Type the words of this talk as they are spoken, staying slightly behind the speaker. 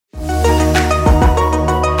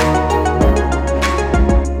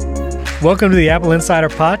Welcome to the Apple Insider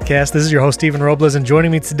Podcast. This is your host, Stephen Robles, and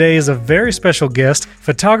joining me today is a very special guest,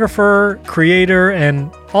 photographer, creator,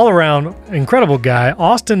 and all-around incredible guy,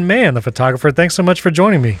 Austin Mann, the photographer. Thanks so much for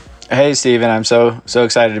joining me. Hey, Stephen. I'm so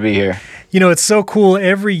excited to be here. You know, it's so cool.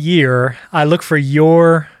 Every year, I look for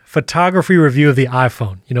your photography review of the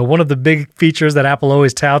iPhone. You know, one of the big features that Apple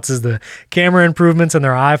always touts is the camera improvements in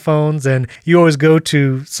their iPhones, and you always go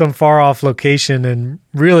to some far-off location and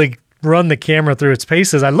really run the camera through its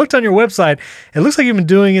paces. I looked on your website. It looks like you've been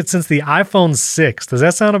doing it since the iPhone 6. Does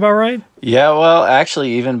that sound about right? Yeah, well,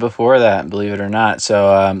 actually, even before that, believe it or not.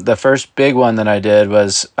 So the first big one that I did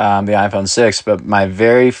was the iPhone 6, but my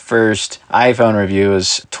very first iPhone review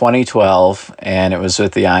was 2012, and it was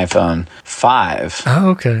with the iPhone 5. Oh,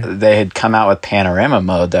 okay. They had come out with panorama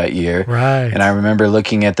mode that year. Right. And I remember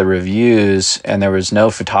looking at the reviews, and there was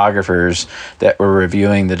no photographers that were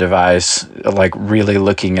reviewing the device, like really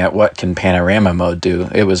looking at what can panorama mode do.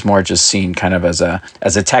 It was more just seen kind of as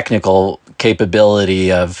a technical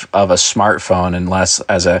capability of a smartphone and less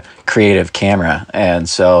as a creative camera. And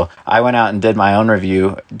so I went out and did my own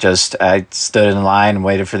review. I stood in line and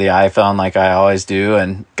waited for the iPhone like I always do,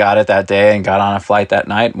 and got it that day and got on a flight that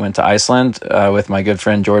night, went to Iceland with my good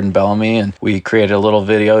friend Jordan Bellamy, and we created a little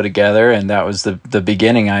video together, and that was the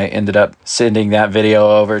beginning. I ended up sending that video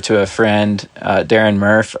over to a friend, Darren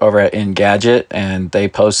Murph, over at Engadget, and they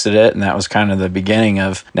posted it, and that was kind of the beginning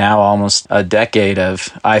of now almost a decade of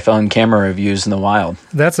iPhone camera reviews in the wild.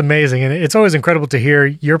 That's amazing. And it's always incredible to hear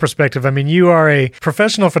your perspective. I mean, you are a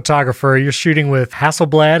professional photographer. You're shooting with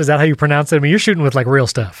Hasselblad. Is that how you pronounce it? I mean, you're shooting with like real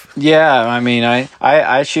stuff. Yeah. I mean,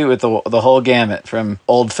 I shoot with the whole gamut, from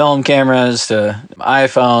old film cameras to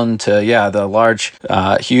iPhone to, the large,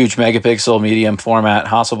 huge megapixel medium format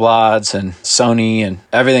Hasselblads and Sony and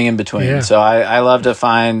everything in between. Yeah. So I love to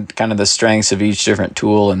find kind of the strengths of each different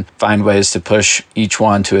tool and find ways to push each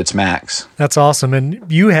one to its max. That's awesome.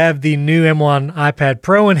 And you have the new M1 iPad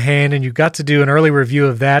Pro in hand, and you got to do an early review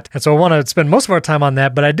of that. And so I want to spend most of our time on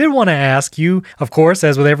that, but I did want to ask you, of course,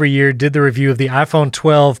 as with every year, did the review of the iPhone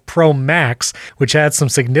 12 Pro Max, which had some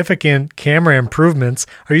significant camera improvements.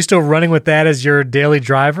 Are you still running with that as your daily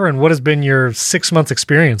driver? And what has been your 6 months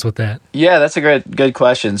experience with that? Yeah, that's a good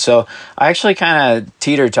question. So I actually kind of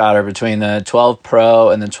teeter-totter between the 12 Pro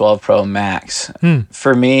and the 12 Pro Max.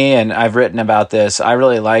 For me, and I've written about this, I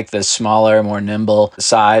really like the smaller, more nimble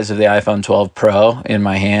size of the iPhone 12 Pro in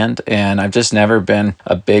my hand, and I've just never been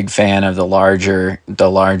a big fan of the larger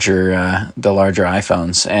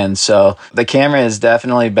iPhones. And so the camera is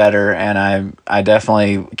definitely better, and I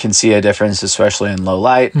definitely can see a difference, especially in low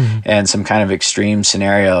light and some kind of extreme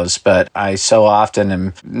scenarios. But I so often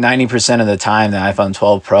am 90% of the time the iPhone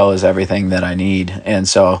 12 Pro is everything that I need. And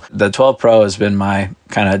so the 12 Pro has been my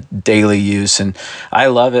kind of daily use, and I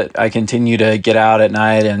love it. I continue to get out at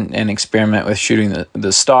night and experiment with shooting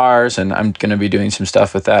the stars, and I'm going to be doing some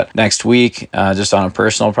stuff with that next week, just on a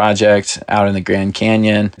personal project out in the Grand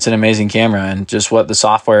Canyon. It's an amazing camera, and just what the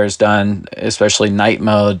software has done, especially night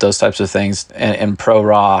mode, those types of things, and Pro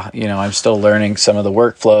RAW. You know, I'm still learning some of the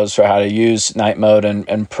workflows for how to use night mode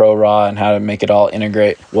and Pro RAW and how to make it all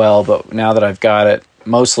integrate well. But now that I've got it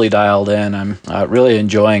mostly dialed in, I'm really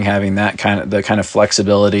enjoying having the kind of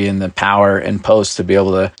flexibility and the power in post to be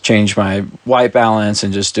able to change my white balance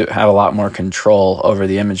and just have a lot more control over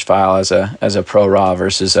the image file as a Pro RAW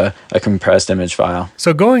versus a compressed image file.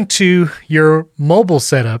 So going to your mobile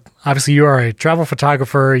setup, obviously you are a travel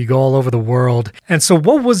photographer, you go all over the world. And so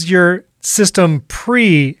what was your system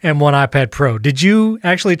pre-M1 iPad Pro? Did you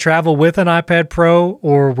actually travel with an iPad Pro,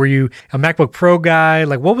 or were you a MacBook Pro guy?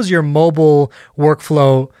 Like, what was your mobile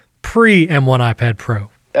workflow pre-M1 iPad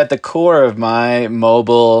Pro? At the core of my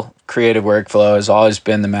mobile creative workflow has always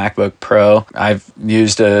been the MacBook Pro. I've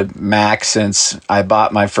used a Mac since I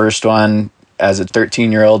bought my first one as a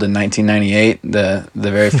 13-year-old in 1998, the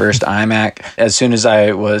very first iMac. As soon as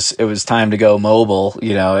it was time to go mobile,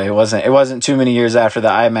 you know, it wasn't too many years after the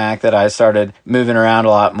iMac that I started moving around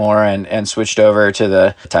a lot more and switched over to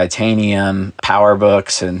the titanium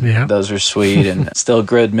PowerBooks, and those were sweet and still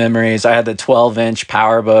good memories. I had the 12-inch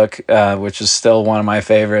PowerBook, which is still one of my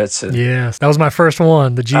favorites. Yes, that was my first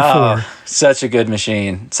one, the G4. Oh, such a good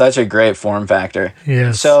machine, such a great form factor.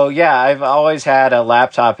 Yes. So yeah, I've always had a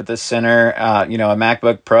laptop at the center. a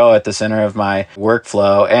MacBook Pro at the center of my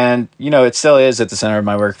workflow. And, it still is at the center of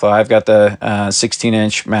my workflow. I've got the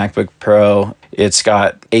 16-inch MacBook Pro. It's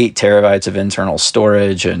got 8 terabytes of internal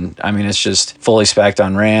storage. And I mean, it's just fully spec'd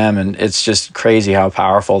on RAM. And it's just crazy how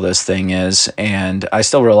powerful this thing is. And I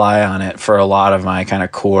still rely on it for a lot of my kind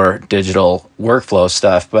of core digital workflow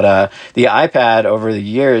stuff. But the iPad over the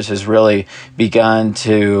years has really begun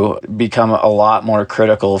to become a lot more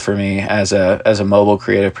critical for me as a mobile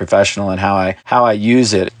creative professional and how I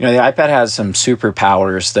use it. The iPad has some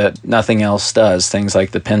superpowers that nothing else does. Things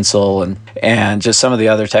like the pencil and just some of the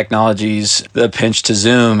other technologies, the pinch to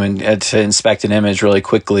zoom and to inspect an image really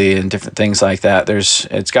quickly and different things like that.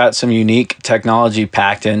 It's got some unique technology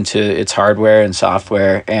packed into its hardware and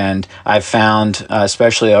software. And I've found,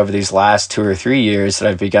 especially over these last 2 or 3 years, that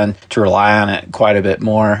I've begun to rely on it quite a bit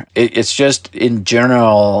more. It's just in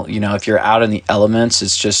general, if you're out in the elements,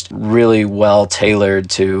 it's just really well tailored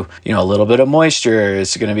to, a little bit of moisture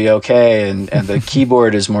is going to be okay. And the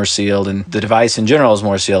keyboard is more sealed and the device in general is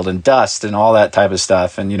more sealed and dust and all that type of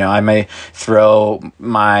stuff. And, I may throw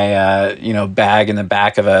my, bag in the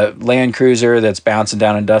back of a Land Cruiser that's bouncing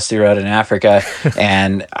down a dusty road in Africa.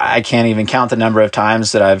 And I can't even count the number of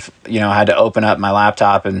times that I've, had to open up my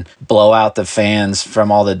laptop and blow out the fans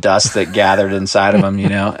from all the dust that gathered inside of them,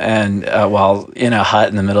 and while in a hut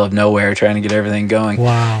in the middle of nowhere trying to get everything going.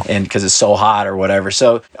 Wow. And because it's so hot or whatever.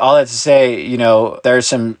 So all that to say, there's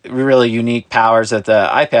some really unique powers that the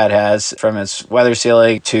iPad has, from its weather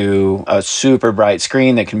sealing to a super bright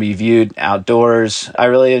screen that can be viewed outdoors. I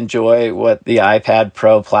really enjoy what the iPad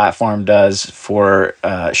Pro platform does for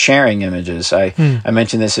sharing images. I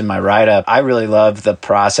mentioned this in my write-up. I really love the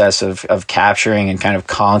process of capturing and kind of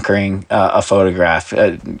conquering a photograph,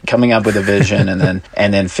 coming up with a vision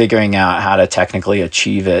and then figuring out how to technically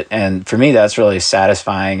achieve it. And for me, that's really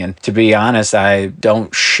satisfying. And to be honest, I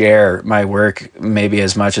don't share my work maybe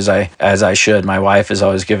as much as I should. My wife has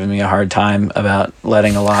always given me a hard time about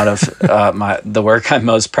letting a lot of the work I'm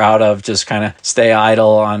most proud of just kind of stay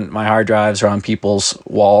idle on my hard drives or on people's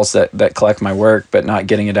walls that collect my work, but not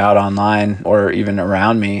getting it out online or even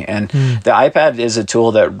around me. And the iPad is a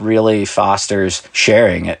tool that really fosters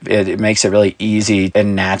sharing. It makes it really easy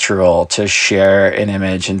and natural to share an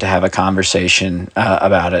image and to have a conversation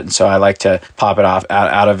about it. And so I like to pop it off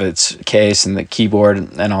out of its case and the keyboard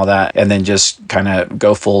and all that, and then just kind of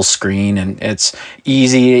go full screen. And it's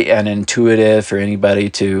easy and intuitive for anybody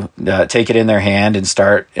to take it in their hand and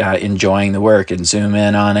start enjoying the work and zoom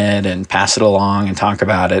in on it and pass it along and talk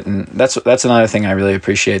about it. And that's another thing I really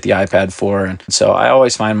appreciate the iPad for. And so I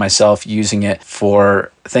always find myself using it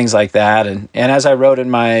for things like that. And as I wrote in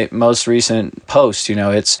my most recent post,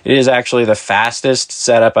 it is actually the fastest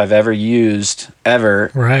setup I've ever used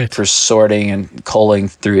for sorting and culling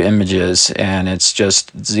through images. And it's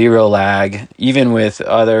just zero lag, even with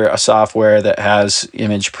other software that has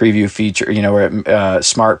image preview feature, where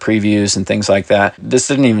smart previews and things like that. This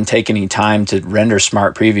didn't even take any time to render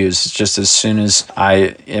smart previews. It's just as soon as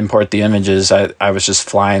I import the images, I was just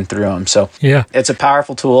flying through them. So yeah, it's a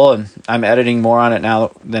powerful tool, and I'm editing more on it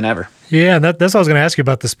now than ever. Yeah, that's what I was going to ask you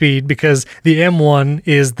about, the speed, because the M1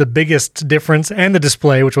 is the biggest difference, and the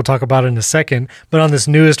display, which we'll talk about in a second. But on this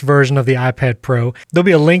newest version of the iPad Pro, there'll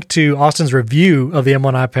be a link to Austin's review of the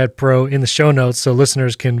M1 iPad Pro in the show notes so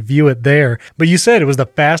listeners can view it there. But you said it was the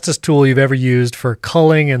fastest tool you've ever used for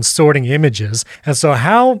culling and sorting images. And so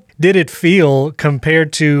how did it feel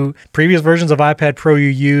compared to previous versions of iPad Pro you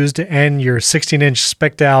used and your 16-inch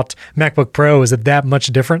spec'd out MacBook Pro? Is it that much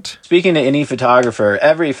different? Speaking to any photographer,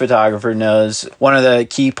 every photographer knows one of the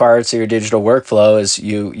key parts of your digital workflow is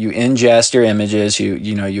you ingest your images,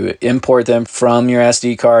 you import them from your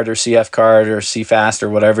SD card or CF card or CFast or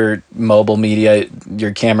whatever mobile media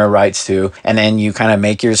your camera writes to, and then you kind of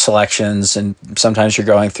make your selections, and sometimes you're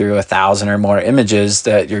going through 1,000 or more images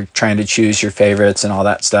that you're trying to choose your favorites and all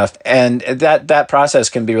that stuff. And that process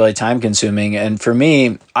can be really time consuming. And for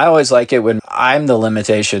me, I always like it when I'm the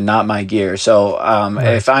limitation, not my gear. So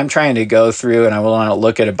if I'm trying to go through and I want to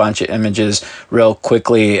look at a bunch of images real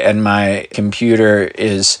quickly and my computer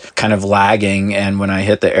is kind of lagging, and when I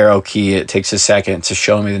hit the arrow key, it takes a second to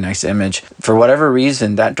show me the next image. For whatever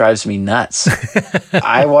reason, that drives me nuts.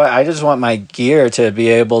 I just want my gear to be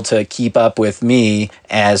able to keep up with me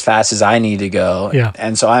as fast as I need to go. Yeah.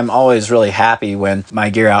 And so I'm always really happy when my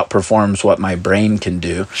gear outperforms what my brain can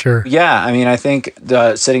do. Sure. Yeah, I mean, I think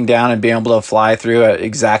sitting down and being able to fly through at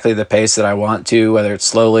exactly the pace that I want to, whether it's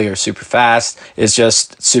slowly or super fast, is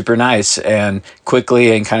just super nice. And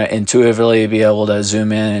quickly and kind of intuitively be able to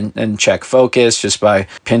zoom in and check focus just by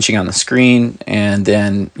pinching on the screen. And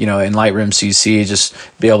then, in Lightroom CC, just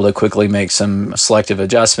be able to quickly make some selective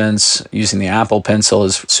adjustments using the Apple Pencil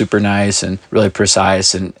is super nice and really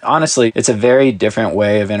precise. And honestly, it's a very different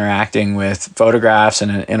way of interacting with photographs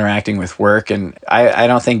and interacting with work. And I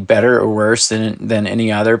don't think better or worse than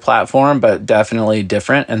any other platform, but definitely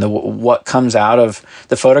different. And what comes out of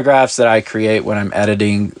the photographs that I create when I'm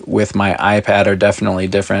editing with my iPad are definitely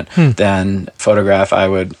different than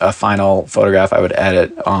a final photograph I would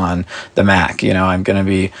edit on the Mac. I'm going to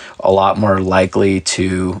be a lot more likely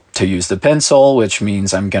to use the pencil, which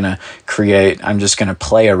means I'm just going to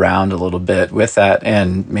play around a little bit with that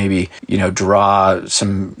and maybe, draw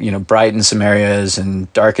some, brighten some areas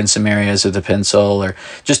and darken some areas with the pencil, or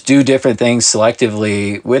just do different things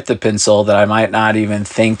selectively with the pencil that I might not even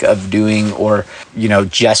think of doing, or,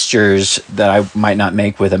 gestures that I might not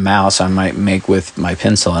make with a mouse, I might make with my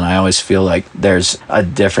pencil. And I always feel like there's a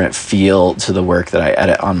different feel to the work that I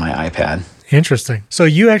edit on my iPad. Interesting. So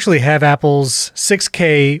you actually have Apple's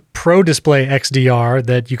 6K Pro Display XDR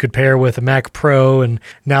that you could pair with a Mac Pro and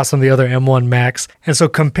now some of the other M1 Macs. And so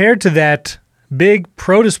compared to that big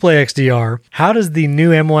Pro Display XDR, how does the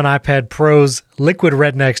new M1 iPad Pro's Liquid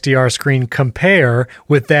Retina XDR screen compare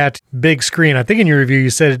with that big screen? I think in your review you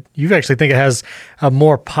said you actually think it has a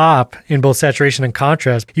more pop in both saturation and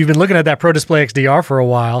contrast. You've been looking at that Pro Display XDR for a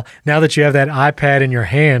while. Now that you have that iPad in your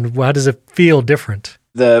hand, how does it feel different?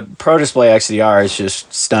 The Pro Display XDR is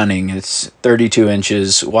just stunning. It's 32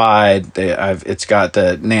 inches wide. It's got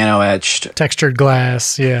the nano-etched textured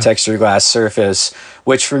glass surface,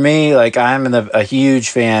 which for me, like, I'm a huge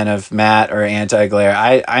fan of matte or anti-glare.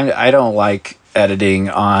 I don't like editing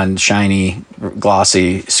on shiny,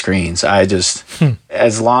 glossy screens.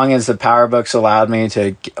 As long as the PowerBooks allowed me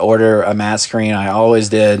to order a matte screen, I always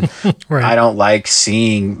did. Right. I don't like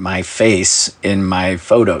seeing my face in my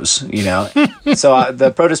photos, So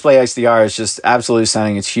the Pro Display XDR is just absolutely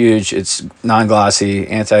stunning. It's huge. It's non-glossy,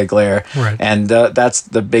 anti-glare. Right. And that's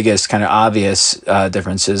the biggest kind of obvious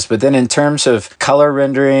differences. But then in terms of color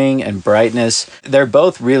rendering and brightness, they're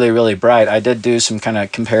both really, really bright. I did do some kind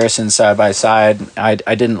of comparisons side by side. I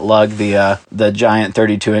didn't lug the giant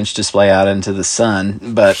 32-inch display out into the sun,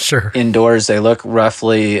 but sure, indoors they look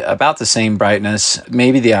roughly about the same brightness.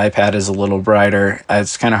 Maybe the iPad is a little brighter.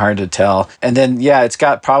 It's kind of hard to tell. And then, it's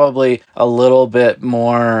got probably a little bit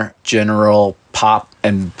more general pop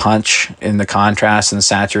and punch in the contrast and the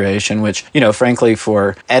saturation, which, frankly,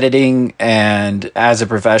 for editing and as a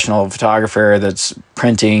professional photographer that's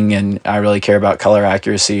printing and I really care about color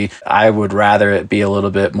accuracy, I would rather it be a little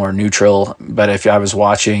bit more neutral. But if I was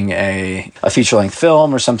watching a feature-length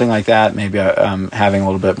film or something like that, maybe having a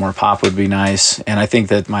little bit more pop would be nice. And I think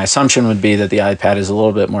that my assumption would be that the iPad is a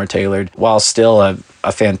little bit more tailored, while still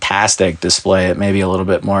a fantastic display. It may be a little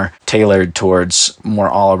bit more tailored towards more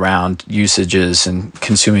all-around usages and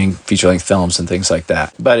consuming feature-length films and things like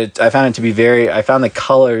that. But I found the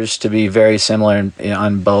colors to be very similar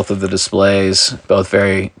on both of the displays, both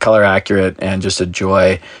very color accurate and just a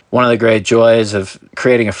joy. One of the great joys of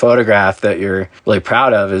creating a photograph that you're really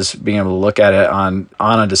proud of is being able to look at it on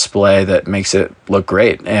a display that makes it look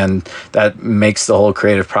great. And that makes the whole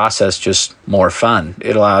creative process just more fun.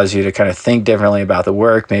 It allows you to kind of think differently about the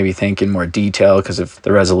work, maybe think in more detail because of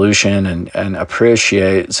the resolution, and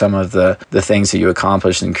appreciate some of the things that you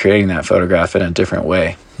accomplished in creating that photograph in a different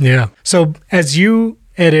way. Yeah. So as you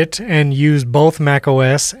edit and use both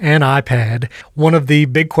macOS and iPad, one of the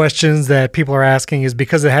big questions that people are asking is,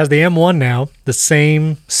 because it has the M1 now, the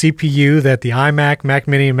same CPU that the iMac, Mac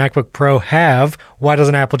Mini, and MacBook Pro have, why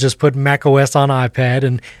doesn't Apple just put macOS on iPad?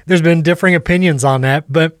 And there's been differing opinions on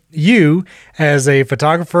that, but you, as a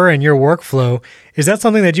photographer and your workflow, is that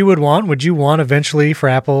something that you would want? Would you want eventually for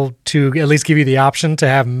Apple to at least give you the option to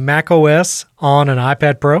have macOS on an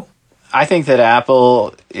iPad Pro? I think that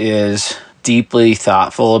Apple is deeply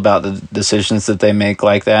thoughtful about the decisions that they make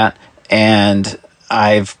like that. And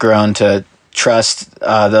I've grown to trust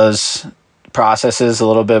those processes a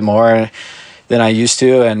little bit more than I used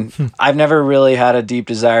to. And I've never really had a deep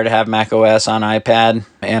desire to have macOS on iPad.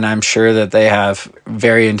 And I'm sure that they have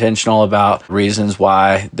very intentional about reasons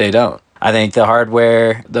why they don't. I think the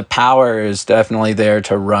hardware, the power is definitely there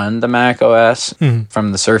to run the Mac OS.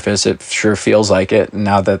 From the surface. It sure feels like it. And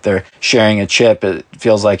now that they're sharing a chip, it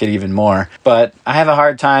feels like it even more. But I have a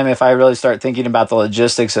hard time if I really start thinking about the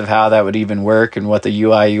logistics of how that would even work and what the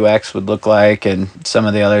UI UX would look like and some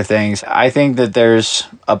of the other things. I think that there's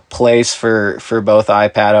a place for both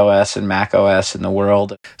iPad OS and Mac OS in the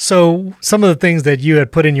world. So some of the things that you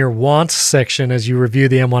had put in your wants section as you review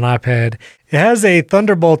the M1 iPad, it has a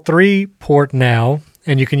Thunderbolt 3 port now,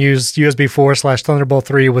 and you can use USB 4/Thunderbolt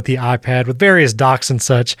 3 with the iPad with various docks and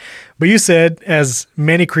such. But you said, as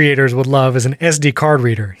many creators would love, is an SD card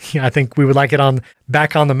reader. I think we would like it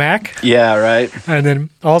back on the Mac. Yeah, right. And then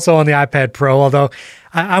also on the iPad Pro, although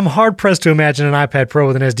I'm hard-pressed to imagine an iPad Pro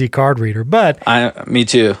with an SD card reader. But me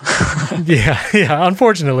too. yeah,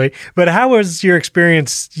 unfortunately. But how was your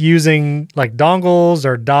experience using like dongles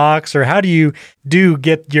or docks, or how do you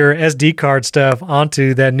get your SD card stuff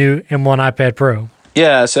onto that new M1 iPad Pro?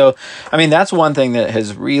 Yeah, so, I mean, that's one thing that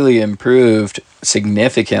has really improved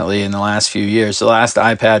significantly in the last few years. The last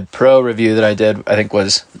iPad Pro review that I did, I think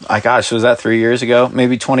was that 3 years ago?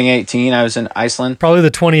 Maybe 2018, I was in Iceland. Probably the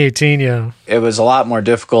 2018, yeah. It was a lot more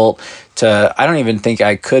difficult I don't even think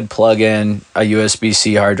I could plug in a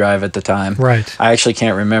USB-C hard drive at the time. Right. I actually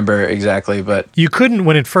can't remember exactly, but... You couldn't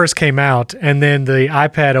when it first came out, and then the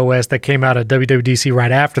iPad OS that came out at WWDC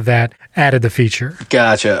right after that added the feature.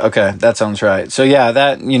 Gotcha. Okay, that sounds right. So yeah,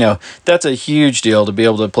 that's a huge deal to be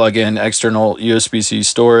able to plug in external USB-C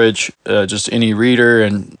storage, just any reader,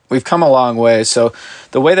 and we've come a long way. So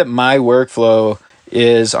the way that my workflow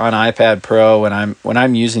is on iPad Pro, when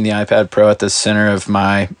I'm using the iPad Pro at the center of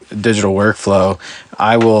my digital workflow,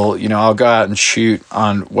 I'll go out and shoot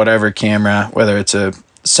on whatever camera, whether it's a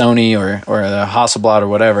Sony or a Hasselblad or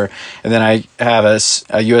whatever, and then I have a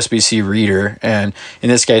USB-C reader, and in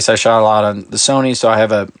this case I shot a lot on the Sony, so I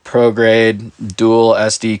have a pro grade dual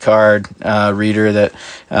SD card reader that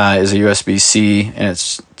is a USB-C, and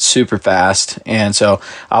it's super fast, and so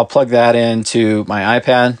I'll plug that into my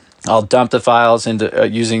iPad. I'll dump the files into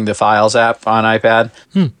using the Files app on iPad,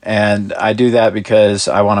 and I do that because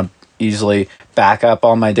I want to easily back up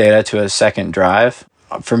all my data to a second drive.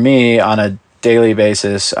 For me, on a daily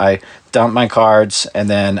basis, I dump my cards and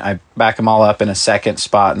then I back them all up in a second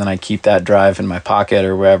spot, and then I keep that drive in my pocket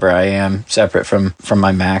or wherever I am, separate from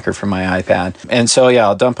my Mac or from my iPad. And so yeah,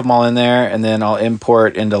 I'll dump them all in there, and then I'll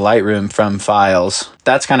import into Lightroom from Files.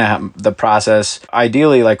 That's kind of the process.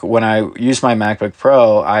 Ideally, like when I use my MacBook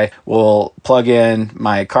Pro, I will plug in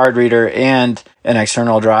my card reader and an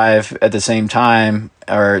external drive at the same time,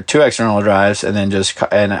 or two external drives, and then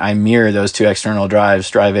and I mirror those two external drives,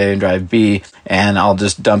 drive A and drive B, and I'll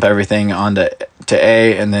just dump everything onto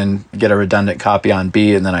A and then get a redundant copy on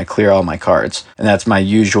B, and then I clear all my cards. And that's my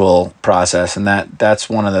usual process. And that's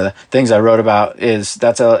one of the things I wrote about, is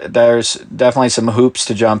there's definitely some hoops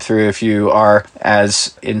to jump through if you are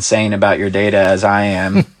as insane about your data as I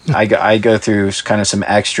am. I go through kind of some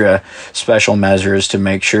extra special measures to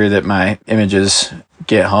make sure that my images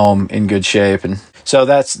get home in good shape, and so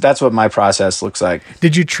that's what my process looks like.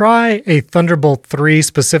 Did you try a Thunderbolt 3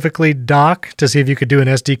 specifically dock to see if you could do an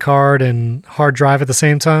SD card and hard drive at the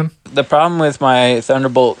same time? The problem with my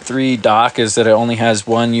Thunderbolt 3 dock is that it only has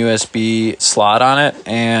one USB slot on it,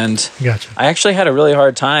 and Gotcha. I actually had a really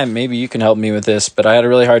hard time, maybe you can help me with this, but I had a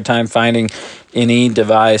really hard time finding any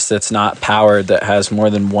device that's not powered that has more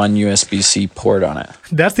than one USB-C port on it.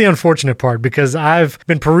 That's the unfortunate part, because I've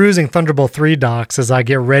been perusing Thunderbolt 3 docks as I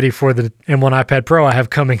get ready for the M1 iPad Pro I have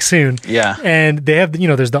coming soon. Yeah. And they have,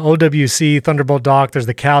 there's the OWC Thunderbolt dock, there's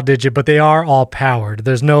the CalDigit, but they are all powered.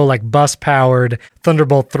 There's no like bus-powered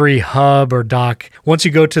Thunderbolt 3 hub or dock. Once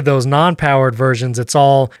you go to those non-powered versions, it's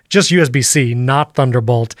all just USB-C, not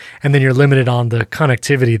Thunderbolt, and then you're limited on the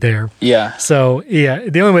connectivity there. Yeah. So, yeah,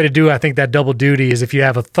 the only way to do, I think, that double duty is if you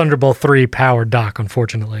have a Thunderbolt 3 powered dock,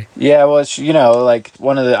 unfortunately. Yeah, well, it's, like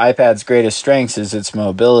one of the iPad's greatest strengths is its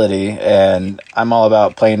mobility, and I'm all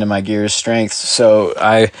about playing to my gear's strengths, so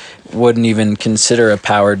I wouldn't even consider a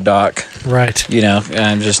powered dock. Right.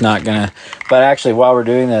 I'm just not gonna. But actually, while we're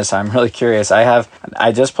doing this, I'm really curious.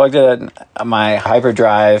 I just plugged in my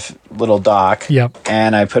hyperdrive little dock. Yep.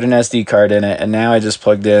 And I put an SD card in it, and now I just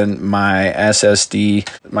plugged in my SSD,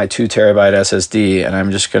 my 2 terabyte SSD, and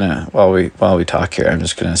I'm just gonna while we talk here, I'm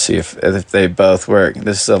just gonna see if they both work.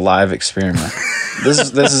 This is a live experiment.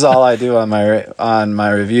 This is all I do on my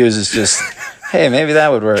reviews, is just, hey, maybe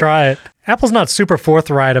that would work. Try it. Apple's not super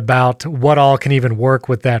forthright about what all can even work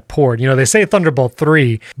with that port. They say Thunderbolt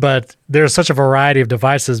 3, but there's such a variety of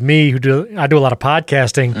devices. I do a lot of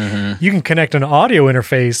podcasting. Mm-hmm. You can connect an audio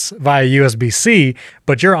interface via USB-C,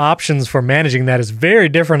 but your options for managing that is very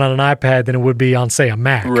different on an iPad than it would be on, say, a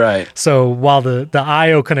Mac. Right. So while the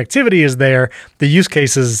I/O connectivity is there, the use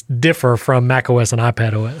cases differ from macOS and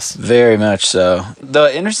iPadOS. Very much so.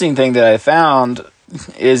 The interesting thing that I found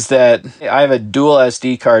is that I have a dual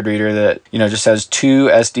SD card reader that, just has 2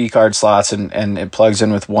 SD card slots and it plugs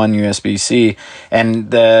in with one USB-C.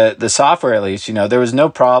 And the software, at least, there was no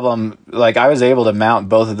problem. Like, I was able to mount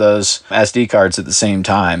both of those SD cards at the same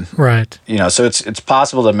time. Right. So it's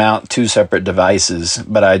possible to mount 2 separate devices,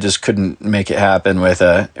 but I just couldn't make it happen with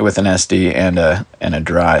an SD and a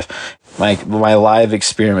drive. My live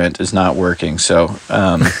experiment is not working, so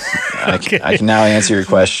Okay. I can now answer your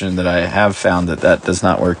question that I have found that does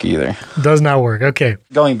not work either. Does not work. Okay.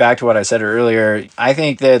 Going back to what I said earlier, I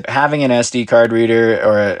think that having an SD card reader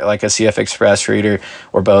or like a CF Express reader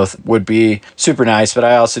or both would be super nice, but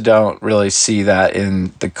I also don't really see that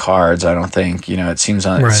in the cards. I don't think, it seems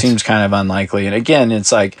kind of unlikely. And again,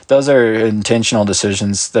 it's like those are intentional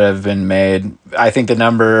decisions that have been made. I think the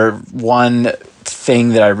number one thing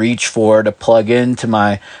that I reach for to plug into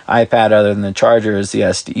my iPad other than the charger is the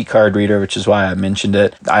SD card reader, which is why I mentioned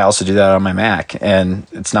it. I also do that on my Mac, and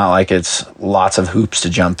it's not like it's lots of hoops to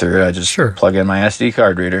jump through. I just plug in my SD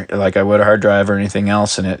card reader like I would a hard drive or anything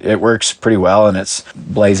else, and it works pretty well, and it's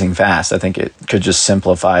blazing fast. I think it could just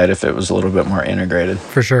simplify it if it was a little bit more integrated.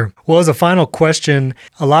 For sure. Well, as a final question,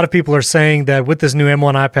 a lot of people are saying that with this new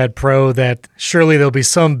M1 iPad Pro that surely there'll be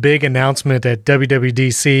some big announcement at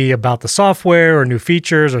WWDC about the software or new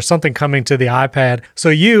features or something coming to the iPad. So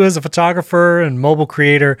you, as a photographer and mobile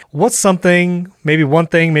creator, what's something, maybe one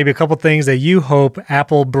thing, maybe a couple things that you hope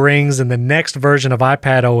Apple brings in the next version of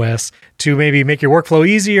iPad OS to maybe make your workflow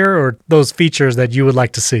easier, or those features that you would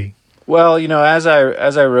like to see? Well, as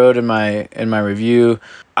I wrote in my review,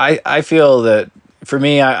 I feel that for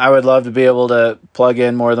me, I would love to be able to plug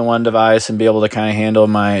in more than one device and be able to kind of handle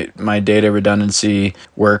my data redundancy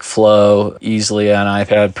workflow easily on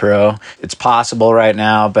iPad Pro. It's possible right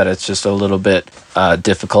now, but it's just a little bit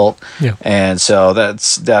difficult. Yeah. And so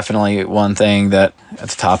that's definitely one thing that at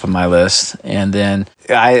the top of my list. And then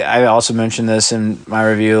I also mentioned this in my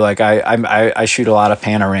review, like I shoot a lot of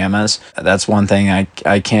panoramas. That's one thing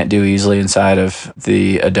I can't do easily inside of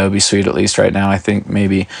the Adobe suite, at least right now. I think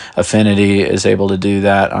maybe Affinity is able to do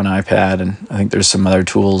that on iPad, and I think there's some other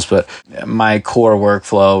tools, but my core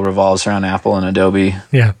workflow revolves around Apple and Adobe.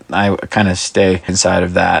 Yeah. I kind of stay inside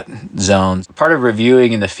of that zone. Part of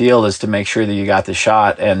reviewing in the field is to make sure that you got the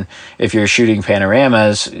shot, and if you're shooting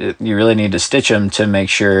panoramas, you really need to stitch them to make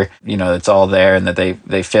sure, it's all there and that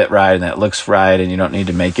they fit right and that it looks right, and you don't need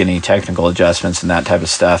to make any technical adjustments and that type of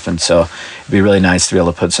stuff. And so it'd be really nice to be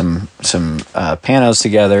able to put some panos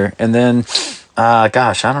together. And then, I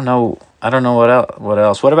don't know what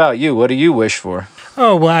else. What about you? What do you wish for?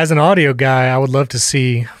 Oh, well, as an audio guy, I would love to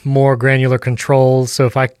see more granular controls. So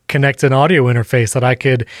if I connect an audio interface, that I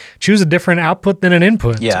could choose a different output than an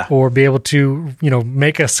input. Yeah. Or be able to,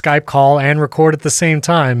 make a Skype call and record at the same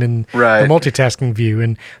time in the multitasking view.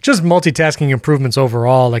 And just multitasking improvements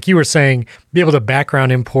overall. Like you were saying, be able to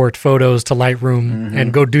background import photos to Lightroom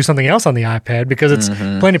and go do something else on the iPad because it's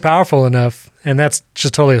plenty powerful enough. And that's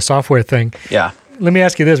just totally a software thing. Yeah. Let me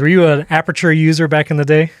ask you this. Were you an Aperture user back in the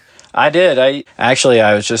day? I did. I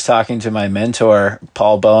was just talking to my mentor,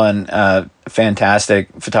 Paul Bowen, fantastic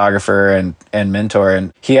photographer and mentor,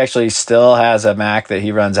 and he actually still has a Mac that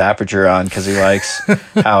he runs Aperture on because he likes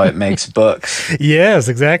how it makes books. Yes,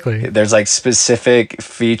 exactly. There's like specific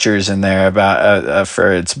features in there about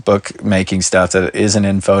for its book making stuff that isn't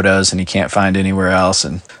in photos and you can't find anywhere else.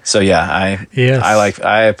 And so I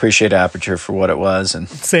appreciate Aperture for what it was. And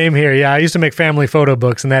same here. Yeah, I used to make family photo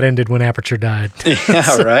books, and that ended when Aperture died. Yeah,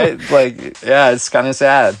 so. Right. It's kind of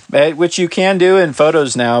sad, which you can do in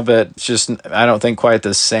photos now, but it's just I don't think quite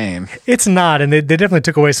the same. It's not, and they definitely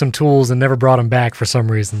took away some tools and never brought them back for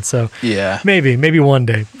some reason. So yeah, maybe one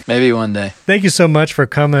day. Maybe one day. Thank you so much for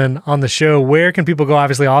coming on the show. Where can people go?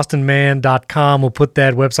 Obviously, austinmann.com. We'll put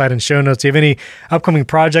that website in show notes. Do you have any upcoming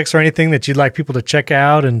projects or anything that you'd like people to check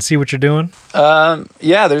out and see what you're doing?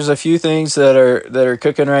 Yeah, there's a few things that are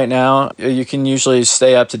cooking right now. You can usually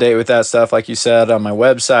stay up to date with that stuff, like you said, on my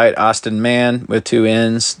website, austinmann with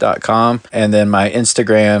 2Ns.com. And then my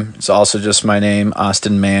Instagram is also just my name,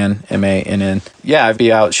 Austin Mann, Mann. Yeah, I'd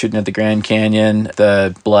be out shooting at the Grand Canyon,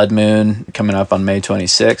 the Blood Moon coming up on May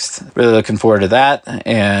 26th. Really looking forward to that.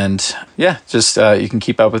 And yeah, just you can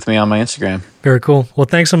keep up with me on my Instagram. Very cool. Well,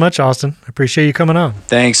 thanks so much, Austin. I appreciate you coming on.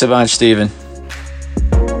 Thanks a bunch, Steven.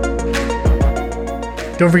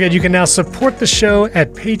 Don't forget, you can now support the show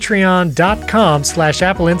at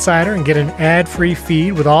patreon.com/Apple Insider and get an ad-free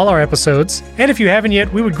feed with all our episodes. And if you haven't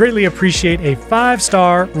yet, we would greatly appreciate a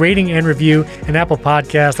 5-star rating and review in Apple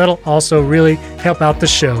Podcasts. That'll also really help out the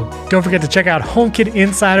show. Don't forget to check out HomeKit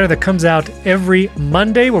Insider that comes out every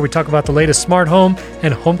Monday, where we talk about the latest smart home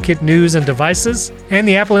and HomeKit news and devices. And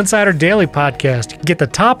the Apple Insider Daily Podcast. You can get the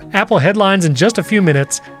top Apple headlines in just a few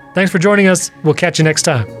minutes. Thanks for joining us. We'll catch you next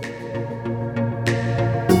time.